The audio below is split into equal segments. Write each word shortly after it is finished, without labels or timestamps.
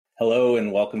Hello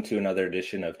and welcome to another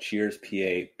edition of Cheers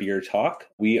PA Beer Talk.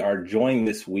 We are joined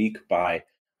this week by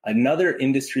another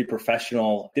industry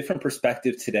professional, different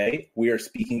perspective today. We are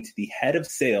speaking to the head of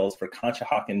sales for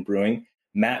Conshohocken Brewing,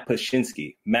 Matt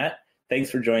Pushinsky. Matt, thanks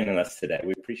for joining us today.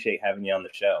 We appreciate having you on the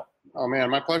show. Oh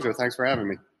man, my pleasure. Thanks for having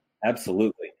me.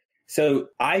 Absolutely. So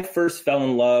I first fell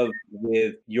in love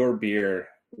with your beer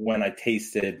when I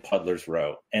tasted Puddler's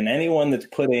Row. And anyone that's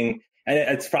and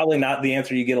it's probably not the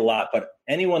answer you get a lot, but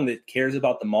anyone that cares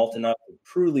about the malt enough to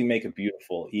truly make a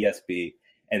beautiful ESB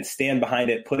and stand behind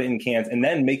it, put it in cans, and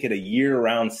then make it a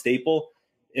year-round staple,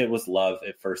 it was love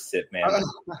at first sip, man.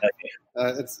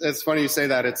 It's funny you say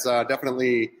that. It's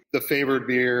definitely the favored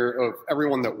beer of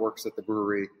everyone that works at the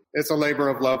brewery. It's a labor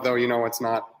of love, though. You know, it's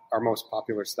not our most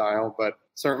popular style, but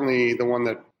certainly the one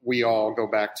that we all go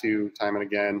back to time and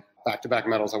again. Back-to-back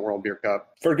medals at World Beer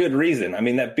Cup. For good reason. I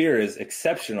mean, that beer is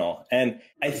exceptional. And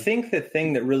I think the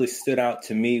thing that really stood out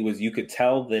to me was you could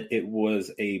tell that it was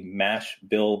a mash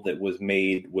bill that was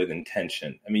made with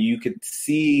intention. I mean, you could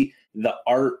see the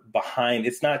art behind.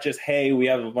 It's not just, hey, we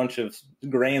have a bunch of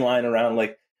grain lying around,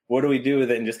 like, what do we do with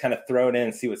it? And just kind of throw it in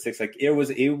and see what sticks. Like, it was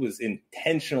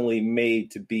intentionally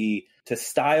made to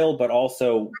style, but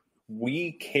also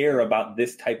we care about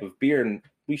this type of beer and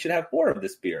we should have more of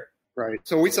this beer. Right.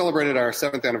 So we celebrated our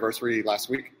 7th anniversary last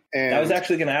week. And I was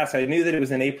actually going to ask. I knew that it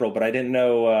was in April, but I didn't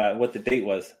know what the date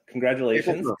was.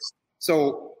 Congratulations.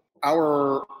 So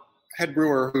our head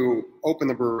brewer who opened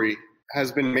the brewery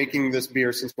has been making this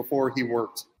beer since before he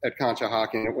worked at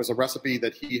Conshohocken. It was a recipe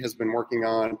that he has been working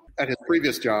on at his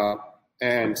previous job.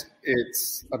 And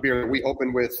it's a beer that we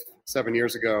opened with 7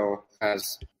 years ago.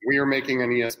 As we are making an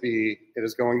ESB, it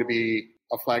is going to be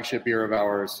a flagship beer of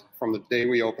ours from the day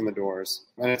we opened the doors.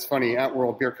 And it's funny, at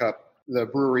World Beer Cup, the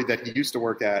brewery that he used to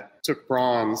work at took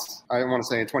bronze, I want to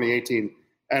say in 2018,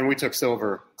 and we took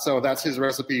silver. So that's his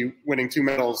recipe, winning 2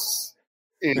 medals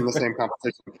in the same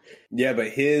competition. Yeah, but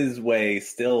his way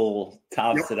still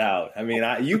tops it out. I mean,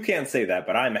 you can't say that,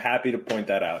 but I'm happy to point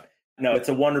that out. No, it's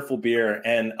a wonderful beer.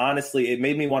 And honestly, it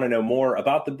made me want to know more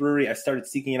about the brewery. I started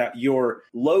seeking it out. Your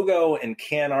logo and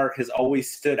can art has always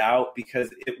stood out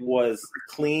because it was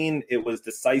clean, it was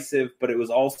decisive, but it was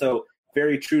also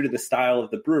very true to the style of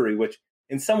the brewery, which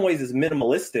in some ways is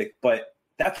minimalistic, but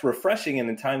that's refreshing in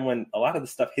a time when a lot of the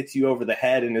stuff hits you over the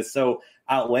head and is so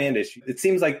outlandish. It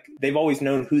seems like they've always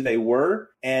known who they were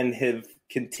and have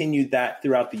continued that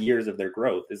throughout the years of their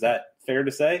growth. Is that fair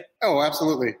to say? Oh,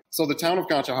 absolutely. So the town of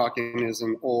Conshohocken is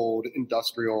an old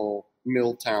industrial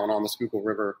mill town on the Schuylkill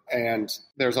River. And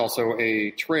there's also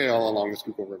a trail along the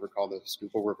Schuylkill River called the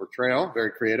Schuylkill River Trail. Very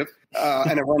creative.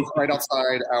 And it runs right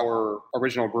outside our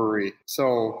original brewery.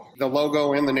 So the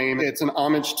logo and the name, it's an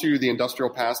homage to the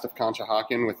industrial past of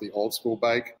Conshohocken with the old school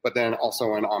bike, but then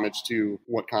also an homage to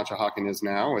what Conshohocken is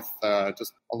now with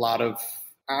just a lot of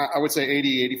I would say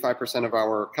 85% of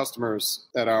our customers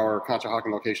at our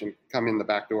Conshohocken location come in the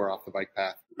back door off the bike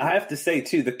path. I have to say,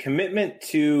 too, the commitment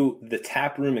to the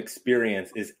tap room experience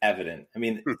is evident. I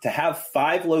mean, to have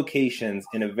 5 locations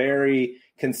in a very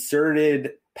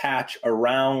concerted patch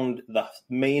around the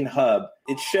main hub,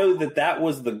 it showed that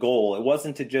was the goal. It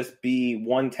wasn't to just be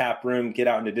one tap room, get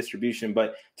out into distribution,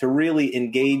 but to really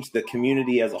engage the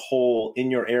community as a whole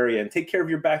in your area and take care of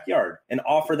your backyard and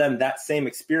offer them that same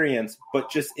experience,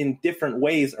 but just in different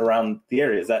ways around the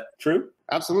area. Is that true?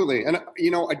 Absolutely. And,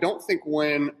 I don't think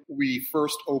when we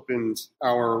first opened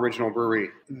our original brewery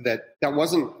that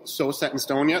wasn't so set in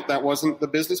stone yet. That wasn't the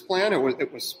business plan. It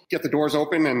was get the doors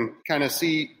open and kind of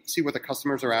see what the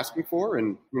customers are asking for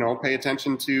and, pay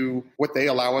attention to what they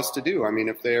allow us to do. I mean,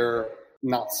 if they're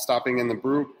not stopping in the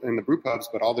brew pubs,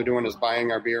 but all they're doing is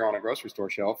buying our beer on a grocery store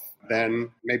shelf,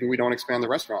 then maybe we don't expand the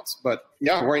restaurants. But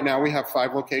yeah, right now we have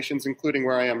 5 locations, including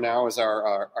where I am now is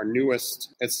our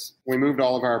newest. We moved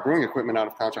all of our brewing equipment out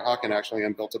of Conshohocken actually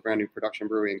and built a brand new production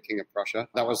brewery in King of Prussia.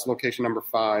 That was location number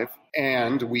 5.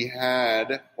 And we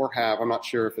had, or have, I'm not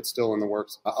sure if it's still in the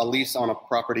works, a lease on a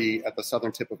property at the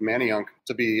southern tip of Manayunk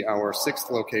to be our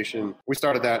 6th location. We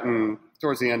started that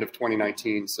towards the end of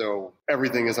 2019. So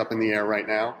everything is up in the air right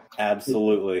now.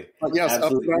 Absolutely. But yes,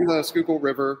 Absolutely. Up on the Schuylkill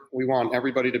River, we want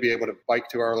everybody to be able to bike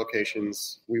to our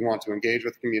locations. We want to engage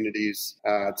with communities.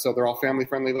 So they're all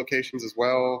family-friendly locations as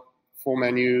well, full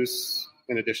menus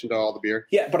in addition to all the beer.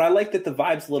 Yeah, but I like that the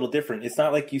vibe's a little different. It's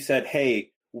not like you said,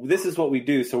 hey, this is what we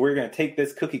do, so we're going to take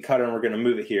this cookie cutter and we're going to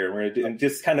move it here. We're going to do, and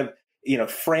just kind of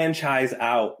franchise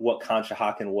out what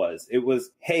Conshohocken was. It was,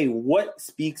 hey, what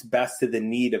speaks best to the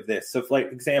need of this? So, for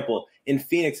example, in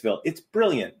Phoenixville, it's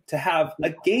brilliant to have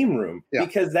a game room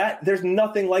because there's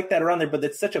nothing like that around there, but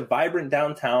it's such a vibrant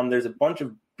downtown. There's a bunch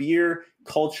of beer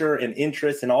culture and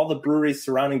interest and all the breweries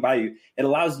surrounding by you, it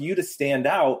allows you to stand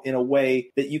out in a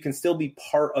way that you can still be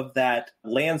part of that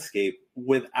landscape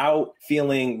without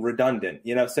feeling redundant,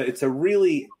 So it's a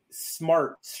really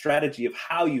smart strategy of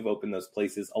how you've opened those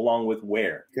places along with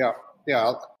where. Yeah.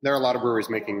 There are a lot of breweries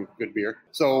making good beer.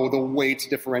 So the way to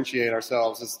differentiate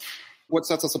ourselves is what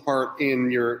sets us apart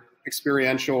in your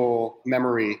experiential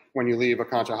memory when you leave a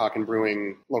Conshohocken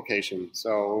Brewing location.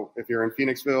 So if you're in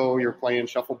Phoenixville, you're playing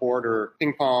shuffleboard or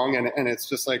ping pong, and it's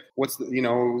just like,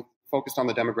 focused on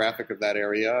the demographic of that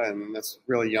area, and that's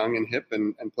really young and hip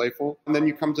and playful. And then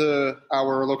you come to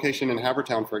our location in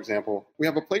Havertown, for example. We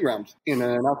have a playground in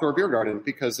an outdoor beer garden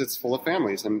because it's full of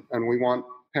families, and we want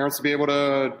parents to be able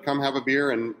to come have a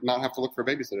beer and not have to look for a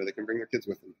babysitter. They can bring their kids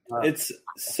with them. It's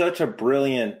such a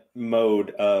brilliant mode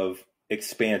of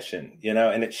expansion,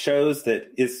 and it shows that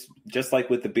it's just like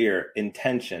with the beer,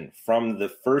 intention from the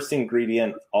first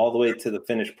ingredient all the way to the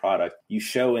finished product. You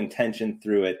show intention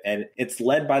through it, and it's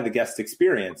led by the guest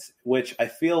experience, which I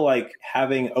feel like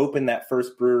having opened that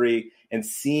first brewery and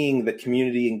seeing the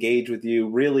community engage with you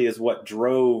really is what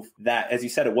drove that. As you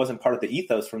said, it wasn't part of the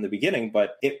ethos from the beginning,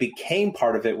 but it became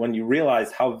part of it when you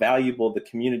realized how valuable the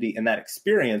community and that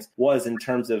experience was in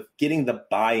terms of getting the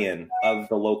buy-in of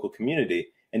the local community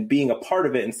and being a part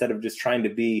of it instead of just trying to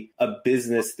be a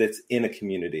business that's in a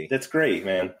community. That's great,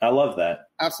 man. I love that.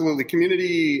 Absolutely.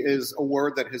 Community is a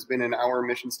word that has been in our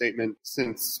mission statement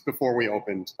since before we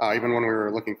opened, even when we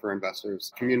were looking for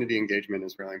investors. Community engagement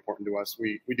is really important to us.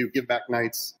 We do give back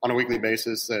nights on a weekly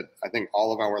basis at, I think,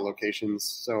 all of our locations.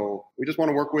 So we just want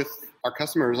to work with our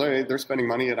customers. They're spending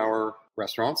money at our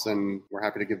restaurants, and we're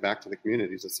happy to give back to the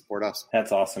communities that support us.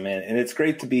 That's awesome, man. And it's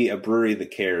great to be a brewery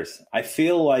that cares. I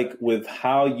feel like with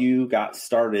how you got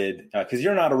started, because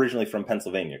you're not originally from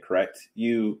Pennsylvania, correct?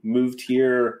 You moved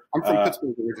here. I'm from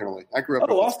Pittsburgh originally. I grew up.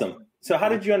 Oh, awesome. So how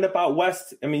did you end up out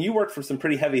west? I mean, you worked for some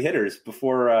pretty heavy hitters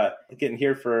before getting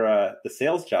here for the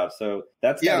sales job. So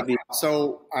that's got to be.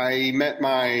 So I met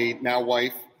my now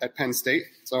wife at Penn State.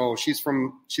 So she's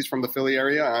from the Philly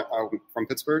area. I'm from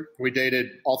Pittsburgh. We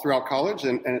dated all throughout college.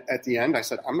 And at the end, I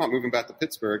said, I'm not moving back to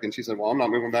Pittsburgh. And she said, well, I'm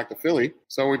not moving back to Philly.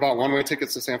 So we bought one-way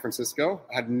tickets to San Francisco.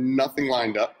 I had nothing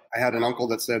lined up. I had an uncle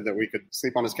that said that we could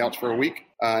sleep on his couch for a week.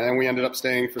 And we ended up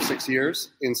staying for 6 years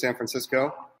in San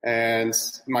Francisco. And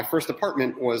my first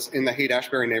apartment was in the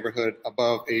Haight-Ashbury neighborhood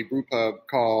above a brew pub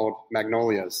called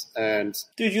Magnolias. And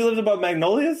dude, you lived above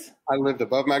Magnolias? I lived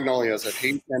above Magnolias at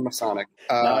Haight and Masonic.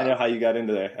 Now I know how you got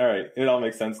into there. All right. It all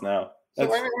makes sense now. So I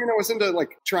was into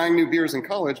like trying new beers in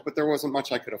college, but there wasn't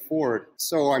much I could afford.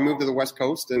 So I moved to the West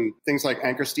Coast, and things like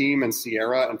Anchor Steam and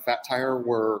Sierra and Fat Tire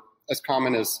were as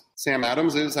common as Sam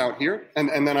Adams is out here.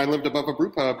 And then I lived above a brew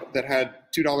pub that had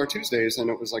 $2 Tuesdays, and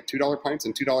it was like $2 pints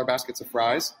and $2 baskets of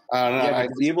fries. To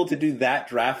be able to do that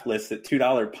draft list at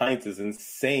 $2 pints is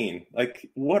insane. Like,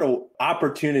 what an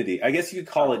opportunity. I guess you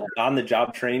could call it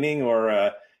on-the-job training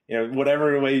or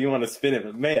whatever way you want to spin it.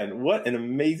 But man, what an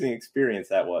amazing experience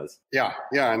that was. Yeah.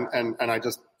 And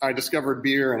I discovered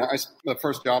beer, and the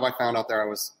first job I found out there, I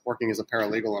was working as a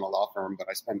paralegal in a law firm, but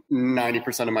I spent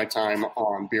 90% of my time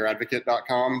on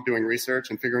beeradvocate.com doing research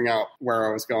and figuring out where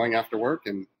I was going after work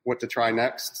and what to try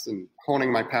next, and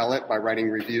honing my palate by writing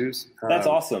reviews. That's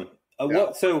awesome.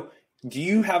 So do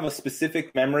you have a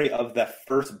specific memory of the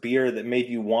first beer that made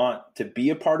you want to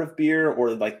be a part of beer,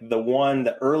 or like the one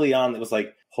that early on that was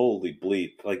like, holy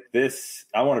bleep, like this,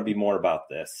 I want to be more about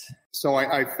this? So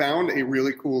I found a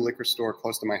really cool liquor store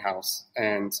close to my house,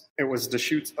 and it was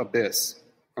Deschutes Abyss.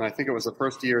 And I think it was the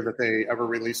first year that they ever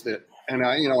released it. And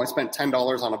I spent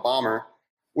 $10 on a bomber,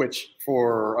 which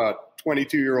for a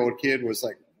 22-year-old kid was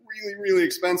like really, really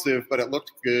expensive, but it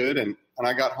looked good. And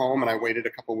I got home and I waited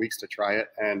a couple weeks to try it.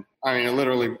 And I mean, it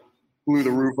literally blew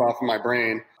the roof off of my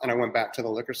brain. And I went back to the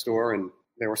liquor store and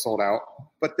they were sold out,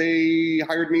 but they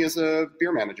hired me as a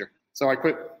beer manager. So I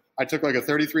quit. I took like a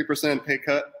 33% pay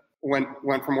cut, went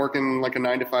from working like a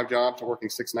 9-to-5 job to working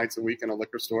 6 nights a week in a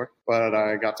liquor store. But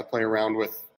I got to play around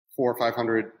with 400 or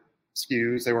 500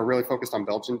 SKUs. They were really focused on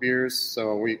Belgian beers.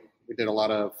 So we did a lot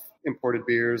of imported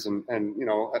beers and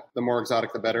the more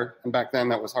exotic, the better. And back then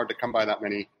that was hard to come by that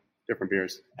many different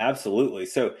beers. Absolutely.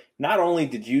 So not only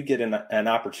did you get an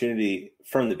opportunity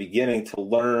from the beginning to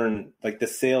learn like the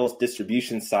sales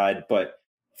distribution side, but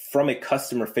from a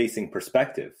customer facing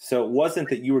perspective. So it wasn't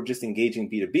that you were just engaging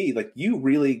B2B, like you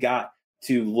really got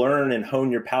to learn and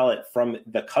hone your palate from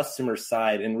the customer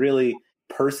side and really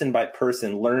person by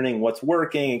person learning what's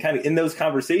working and kind of in those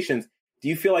conversations. Do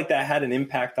you feel like that had an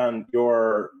impact on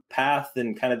your path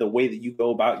and kind of the way that you go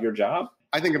about your job?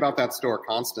 I think about that store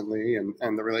constantly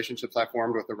and the relationships I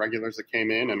formed with the regulars that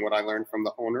came in and what I learned from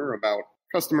the owner about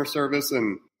customer service.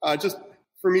 And just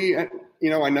for me,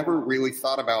 I never really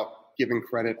thought about giving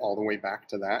credit all the way back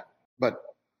to that. But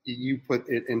you put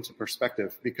it into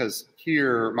perspective, because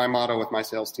here, my motto with my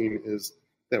sales team is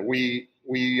that we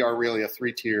are really a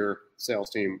 3-tier sales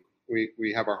team.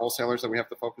 We have our wholesalers that we have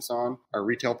to focus on, our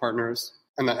retail partners,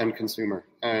 and the end consumer.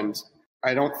 And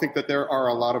I don't think that there are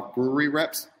a lot of brewery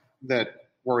reps that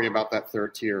worry about that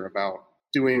 3rd tier, about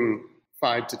doing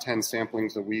 5 to 10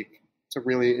 samplings a week to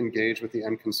really engage with the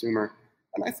end consumer.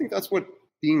 And I think that's what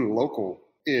being local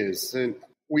is. And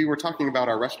we were talking about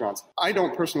our restaurants. I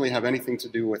don't personally have anything to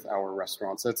do with our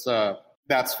restaurants.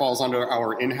 That falls under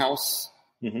our in-house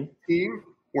team,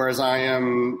 whereas I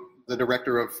am the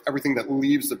director of everything that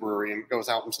leaves the brewery and goes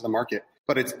out into the market.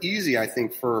 But it's easy, I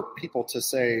think, for people to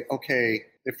say, okay,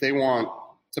 if they want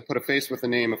to put a face with the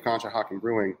name of Conshohocken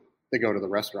Brewing, they go to the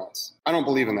restaurants. I don't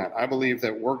believe in that. I believe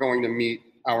that we're going to meet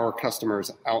our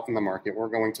customers out in the market. We're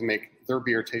going to make their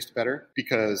beer taste better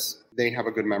because they have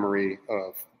a good memory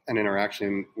of an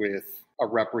interaction with a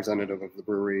representative of the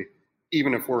brewery,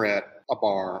 even if we're at a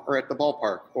bar or at the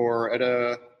ballpark or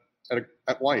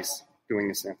at Weiss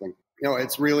doing a sampling.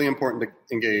 It's really important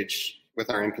to engage with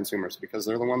our end consumers because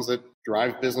they're the ones that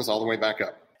drive business all the way back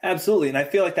up. Absolutely. And I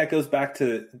feel like that goes back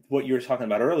to what you were talking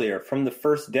about earlier. From the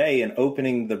first day and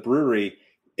opening the brewery,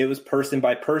 it was person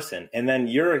by person. And then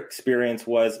your experience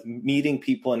was meeting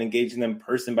people and engaging them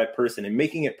person by person and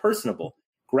making it personable.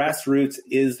 Grassroots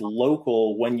is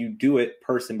local when you do it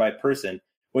person by person.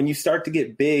 When you start to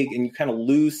get big and you kind of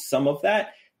lose some of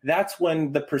that, that's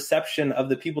when the perception of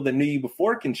the people that knew you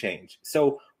before can change.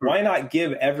 So why not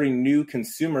give every new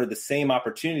consumer the same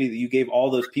opportunity that you gave all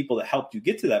those people that helped you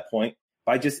get to that point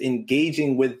by just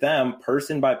engaging with them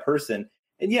person by person?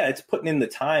 And yeah, it's putting in the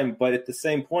time, but at the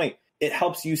same point, it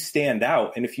helps you stand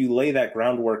out. And if you lay that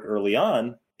groundwork early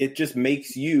on, it just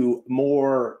makes you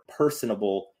more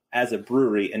personable as a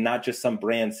brewery and not just some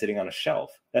brand sitting on a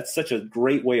shelf. That's such a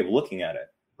great way of looking at it.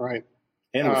 Right.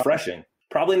 And refreshing.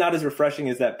 Probably not as refreshing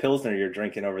as that Pilsner you're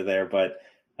drinking over there, but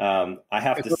I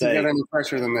have to say. It doesn't get any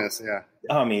fresher than this, yeah.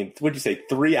 I mean, what'd you say,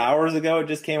 3 hours ago it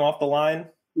just came off the line?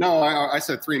 No, I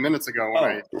said 3 minutes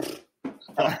ago.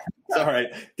 Sorry.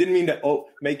 Didn't mean to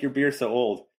make your beer so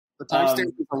old. The timestamp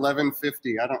is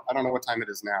 11:50. I don't know what time it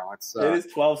is now. It is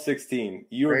 12:16.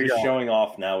 You are just showing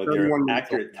off now with your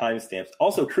accurate timestamps.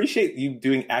 Also, appreciate you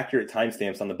doing accurate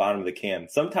timestamps on the bottom of the can.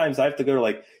 Sometimes I have to go to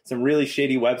like some really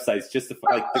shady websites just to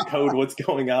like decode what's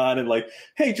going on and like,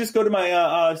 hey, just go to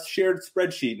my shared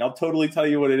spreadsheet and I'll totally tell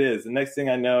you what it is. The next thing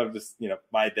I know, I'm just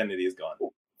my identity is gone.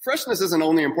 Freshness isn't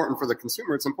only important for the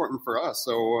consumer; it's important for us.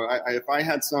 So if I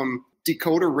had some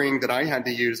decoder ring that I had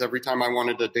to use every time I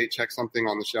wanted to date check something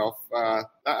on the shelf,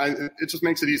 it just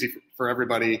makes it easy for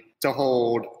everybody to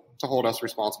hold us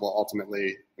responsible ultimately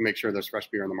and make sure there's fresh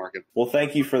beer in the market. Well,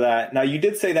 thank you for that. Now, you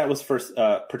did say that was for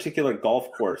a particular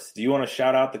golf course. Do you want to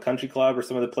shout out the country club or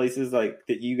some of the places like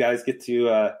that you guys get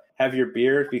to have your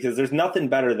beer? Because there's nothing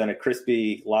better than a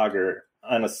crispy lager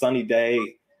on a sunny day,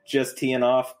 just teeing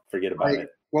off. Forget about it.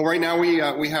 Well, right now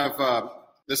we have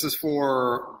this is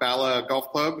for Bala Golf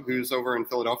Club, who's over in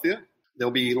Philadelphia.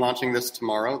 They'll be launching this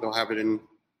tomorrow. They'll have it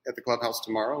at the clubhouse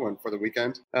tomorrow and for the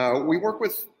weekend. We work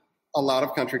with a lot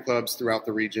of country clubs throughout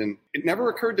the region. It never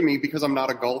occurred to me, because I'm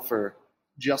not a golfer,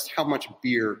 just how much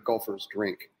beer golfers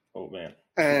drink. Oh, man.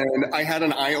 And I had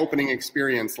an eye-opening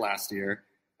experience last year.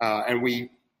 And we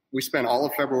spent all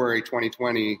of February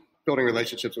 2020 building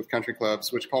relationships with country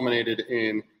clubs, which culminated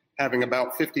in having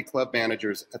about 50 club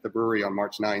managers at the brewery on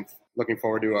March 9th. Looking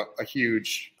forward to a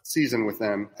huge season with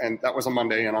them. And that was a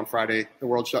Monday, and on Friday, the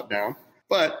world shut down.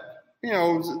 But,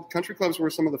 country clubs were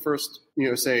some of the first,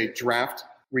 say, draft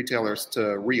retailers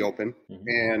to reopen. Mm-hmm.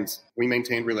 And we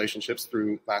maintained relationships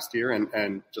through last year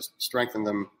and just strengthened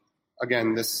them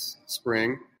again this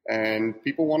spring. And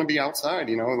people want to be outside,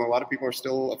 and a lot of people are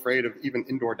still afraid of even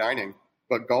indoor dining.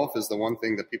 But golf is the one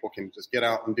thing that people can just get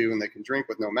out and do, and they can drink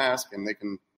with no mask, and they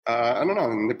can,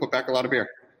 and they put back a lot of beer.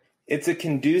 It's a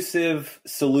conducive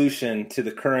solution to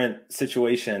the current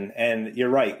situation. And you're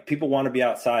right. People want to be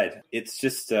outside. It's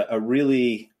just a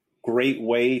really great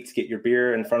way to get your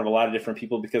beer in front of a lot of different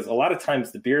people, because a lot of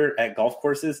times the beer at golf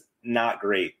courses, not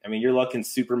great. I mean, you're looking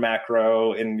super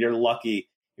macro and you're lucky.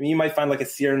 I mean, you might find like a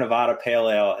Sierra Nevada Pale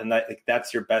Ale and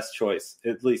that's your best choice.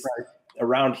 At least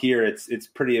around here, it's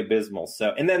pretty abysmal.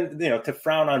 So, and then, to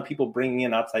frown on people bringing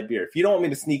in outside beer. If you don't want me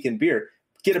to sneak in beer,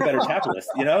 get a better tap list,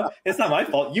 It's not my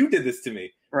fault. You did this to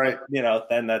me. Right.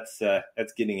 Then that's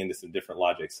getting into some different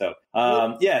logic. So,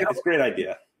 it's a great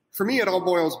idea. For me, it all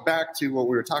boils back to what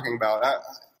we were talking about.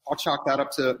 I'll chalk that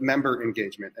up to member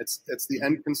engagement. It's the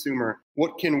end consumer.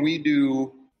 What can we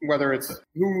do whether it's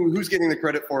who's getting the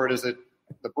credit for it. Is it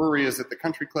the brewery? Is it the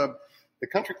country club? The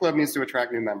country club needs to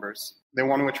attract new members. They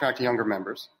want to attract younger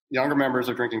members. Younger members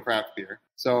are drinking craft beer.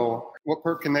 So what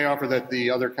perk can they offer that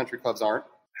the other country clubs aren't?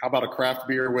 How about a craft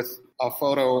beer with a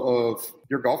photo of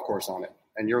your golf course on it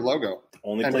and your logo? The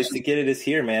only place to get it is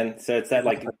here, man. So it's that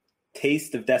like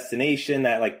taste of destination,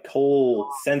 that like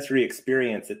whole sensory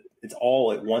experience. It's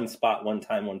all at one spot, one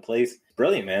time, one place.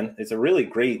 Brilliant, man. It's a really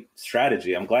great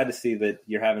strategy. I'm glad to see that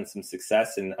you're having some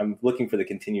success, and I'm looking for the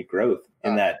continued growth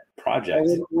in that project.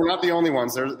 We're not the only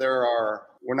ones.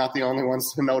 We're not the only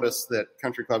ones to notice that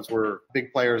country clubs were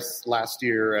big players last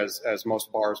year as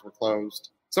most bars were closed.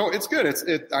 So it's good.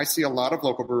 I see a lot of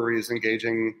local breweries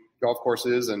engaging golf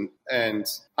courses and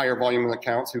higher volume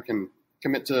accounts who can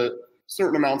commit to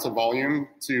certain amounts of volume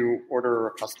to order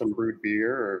a custom brewed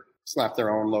beer or slap their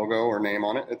own logo or name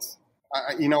on it.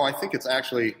 I think it's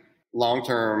actually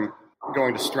long-term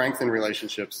going to strengthen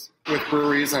relationships with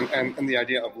breweries and the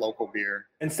idea of local beer.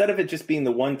 Instead of it just being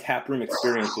the one taproom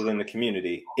experience within the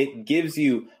community, it gives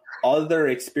you other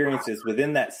experiences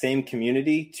within that same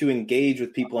community to engage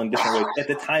with people in different ways at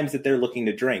the times that they're looking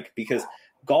to drink. Because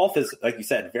golf is, like you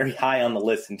said, very high on the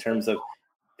list in terms of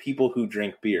people who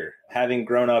drink beer. Having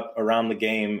grown up around the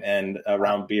game and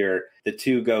around beer, the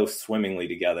two go swimmingly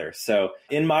together. So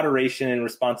in moderation and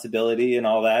responsibility and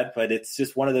all that, but it's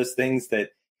just one of those things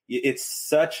that it's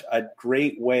such a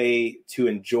great way to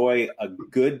enjoy a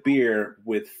good beer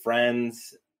with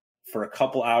friends for a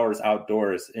couple hours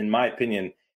outdoors. In my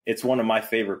opinion, it's one of my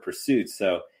favorite pursuits.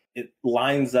 So it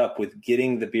lines up with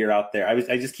getting the beer out there.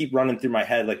 I just keep running through my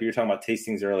head, like we were talking about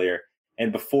tastings earlier.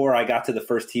 And before I got to the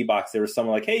first tee box, there was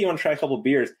someone like, hey, you want to try a couple of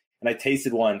beers? And I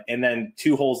tasted one. And then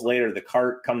 2 holes later, the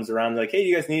cart comes around like, hey,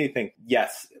 you guys need anything?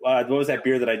 Yes. What was that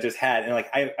beer that I just had? And like,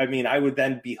 I would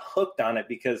then be hooked on it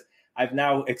because I've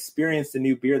now experienced a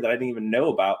new beer that I didn't even know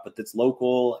about, but that's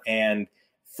local and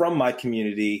from my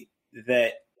community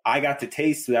that I got to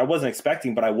taste that I wasn't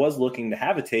expecting, but I was looking to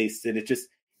have a taste. And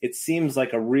it seems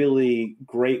like a really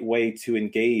great way to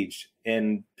engage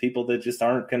in people that just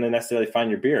aren't going to necessarily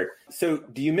find your beer. So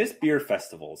do you miss beer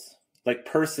festivals? Like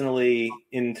personally,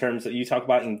 in terms of, you talk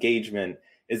about engagement,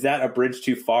 is that a bridge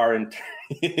too far? And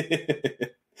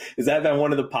has that been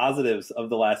one of the positives of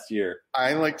the last year?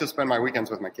 I like to spend my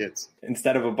weekends with my kids.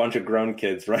 Instead of a bunch of grown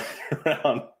kids running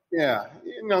around. Yeah.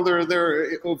 There of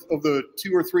the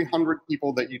 200 or 300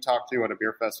 people that you talk to at a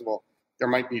beer festival, there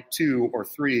might be 2 or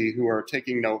 3 who are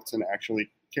taking notes and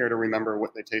actually care to remember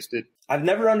what they tasted. I've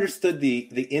never understood the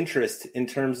interest in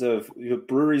terms of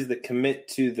breweries that commit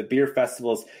to the beer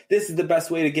festivals. This is the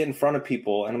best way to get in front of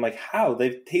people. And I'm like, how?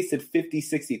 They've tasted 50,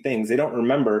 60 things. They don't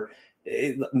remember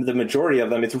the majority of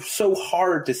them. It's so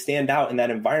hard to stand out in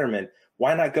that environment.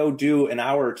 Why not go do an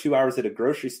hour or 2 hours at a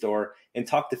grocery store and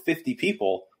talk to 50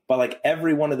 people? But like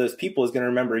every one of those people is going to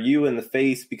remember you in the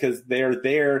face because they're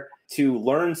there to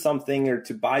learn something or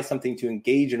to buy something, to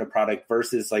engage in a product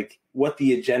versus like what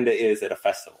the agenda is at a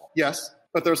festival. Yes,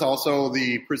 but there's also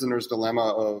the prisoner's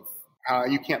dilemma of how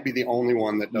you can't be the only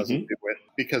one that doesn't do it,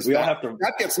 because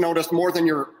that gets noticed more than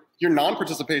your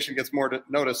non-participation gets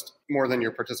noticed more than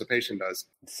your participation does.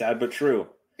 Sad but true.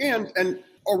 And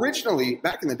originally,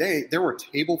 back in the day, there were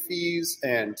table fees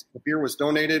and the beer was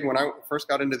donated. When I first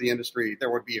got into the industry,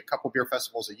 there would be a couple beer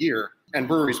festivals a year and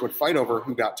breweries would fight over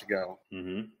who got to go.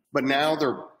 Mm-hmm. But now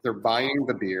they're buying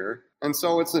the beer. And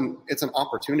so it's an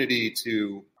opportunity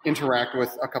to interact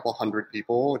with a couple hundred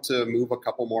people, to move a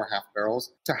couple more half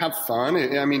barrels, to have fun.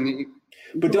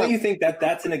 But don't you think that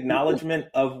that's an acknowledgement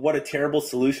of what a terrible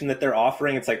solution that they're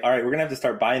offering? It's like, all right, we're going to have to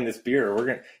start buying this beer. We're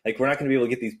not going to be able to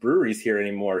get these breweries here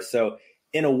anymore. So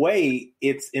in a way,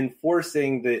 it's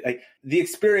enforcing the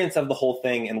experience of the whole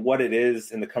thing and what it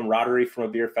is and the camaraderie from a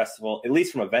beer festival, at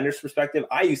least from a vendor's perspective.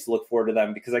 I used to look forward to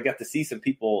them because I got to see some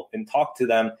people and talk to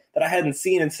them that I hadn't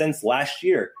seen since last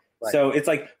year. Right. So it's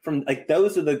like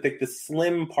those are the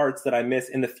slim parts that I miss,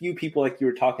 and the few people like you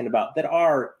were talking about that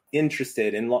are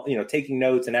interested in taking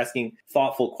notes and asking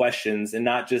thoughtful questions and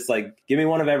not just like give me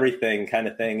one of everything kind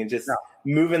of thing and just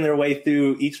moving their way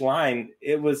through each line.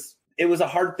 It was a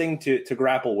hard thing to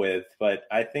grapple with, but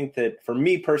I think that for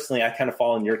me personally, I kind of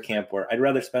fall in your camp where I'd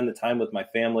rather spend the time with my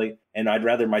family, and I'd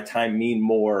rather my time mean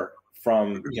more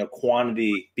from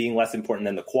quantity being less important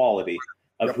than the quality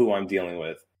of who I'm dealing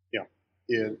with.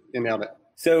 Yeah, you nailed it.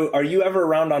 So are you ever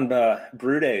around on the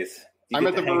brew days? I'm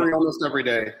at the brewery almost every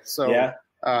day. So yeah.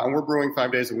 And we're brewing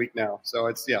 5 days a week now. So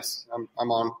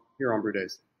I'm on here on brew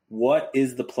days. What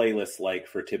is the playlist like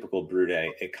for a typical brew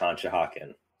day at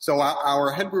Conshohocken? So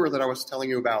our head brewer that I was telling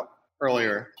you about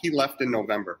earlier, he left in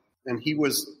November, and it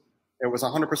was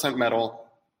 100% metal.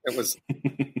 It was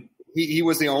He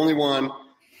was the only one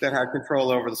that had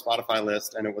control over the Spotify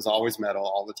list, and it was always metal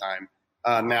all the time.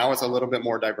 Now it's a little bit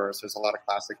more diverse. There's a lot of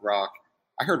classic rock.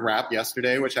 I heard rap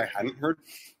yesterday, which I hadn't heard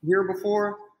here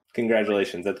before.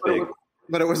 Congratulations, that's big.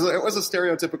 But it was a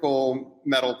stereotypical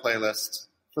metal playlist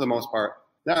for the most part.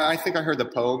 I think I heard the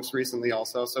Pogues recently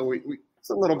also, so it's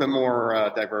a little bit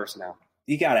more diverse now.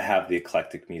 You got to have the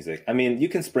eclectic music. I mean, you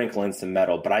can sprinkle in some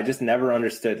metal, but I just never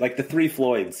understood, like the Three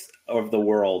Floyds of the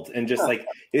world, and just like,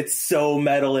 it's so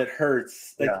metal, it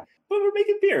hurts. Like, but we're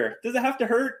making beer. Does it have to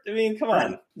hurt? I mean, come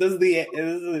on. Does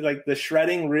the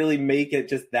shredding really make it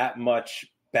just that much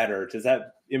better? Does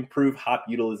that improve hop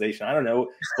utilization? I don't know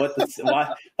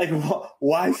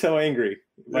why so angry?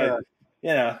 But,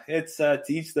 it's to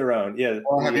each their own. Yeah.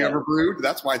 Well, have you ever brewed?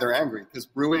 That's why they're angry, because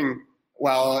brewing,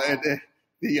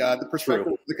 the perspective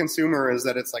of the consumer is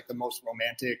that it's like the most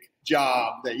romantic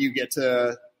job that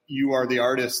you are the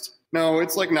artist. No,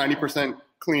 it's like 90%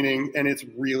 cleaning, and it's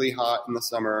really hot in the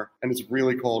summer, and it's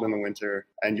really cold in the winter,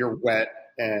 and you're wet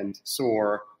and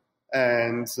sore.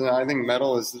 And I think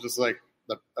metal is just like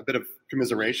a bit of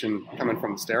commiseration coming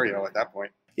from the stereo at that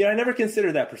point. Yeah, I never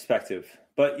considered that perspective,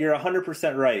 but you're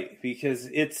 100% right, because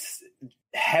it's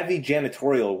heavy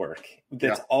janitorial work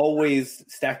that's always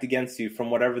stacked against you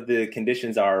from whatever the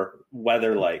conditions are,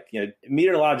 weather like.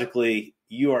 Meteorologically,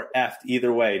 you are effed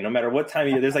either way, no matter what time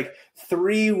of year. There's like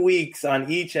 3 weeks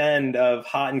on each end of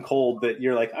hot and cold that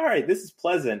you're like, all right, this is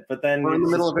pleasant. But then we're in the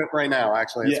middle of it right now,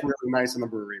 actually. It's really nice in the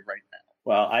brewery right now.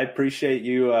 Well, I appreciate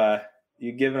you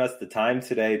giving us the time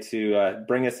today to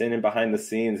bring us in and behind the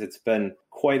scenes. It's been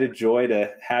quite a joy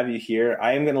to have you here.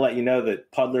 I am going to let you know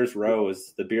that Puddler's Row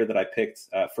is the beer that I picked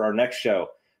for our next show.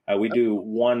 We do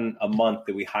one a month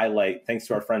that we highlight, thanks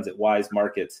to our friends at Wise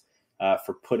Markets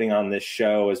for putting on this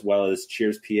show, as well as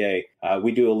Cheers PA.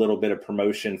 We do a little bit of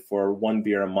promotion for one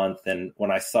beer a month. And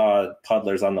when I saw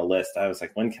Puddler's on the list, I was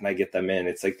like, when can I get them in?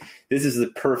 It's like, this is the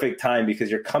perfect time, because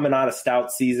you're coming out of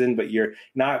stout season, but you're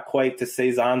not quite to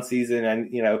Saison season.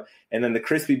 And then the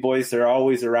crispy boys are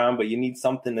always around, but you need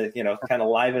something to, kind of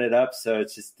liven it up. So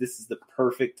it's just, this is the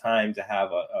perfect time to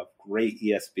have a great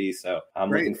ESB. So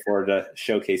I'm looking forward to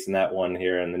showcasing that one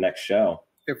here in the next show.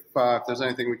 If there's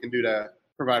anything we can do to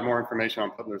provide more information on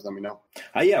Puddler's, let me know.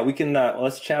 Yeah, we can.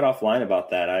 Let's chat offline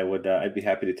about that. I'd be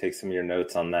happy to take some of your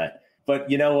notes on that.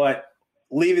 But you know what?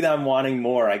 Leaving them wanting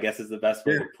more, I guess, is the best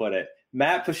way to put it.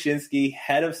 Matt Pushinsky,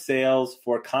 head of sales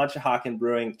for Conshohocken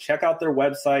Brewing. Check out their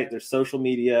website, their social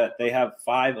media. They have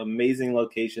 5 amazing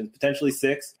locations, potentially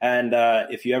 6. And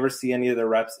if you ever see any of their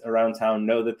reps around town,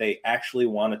 know that they actually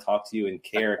want to talk to you and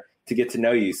care to get to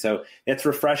know you. So it's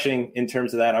refreshing in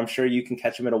terms of that. I'm sure you can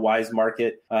catch them at a Wise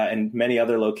Market and many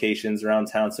other locations around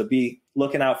town. So be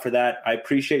looking out for that. I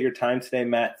appreciate your time today,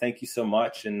 Matt. Thank you so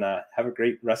much, and have a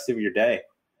great rest of your day.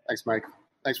 Thanks, Mike.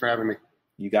 Thanks for having me.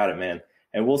 You got it, man.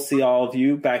 And we'll see all of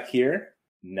you back here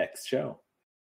next show.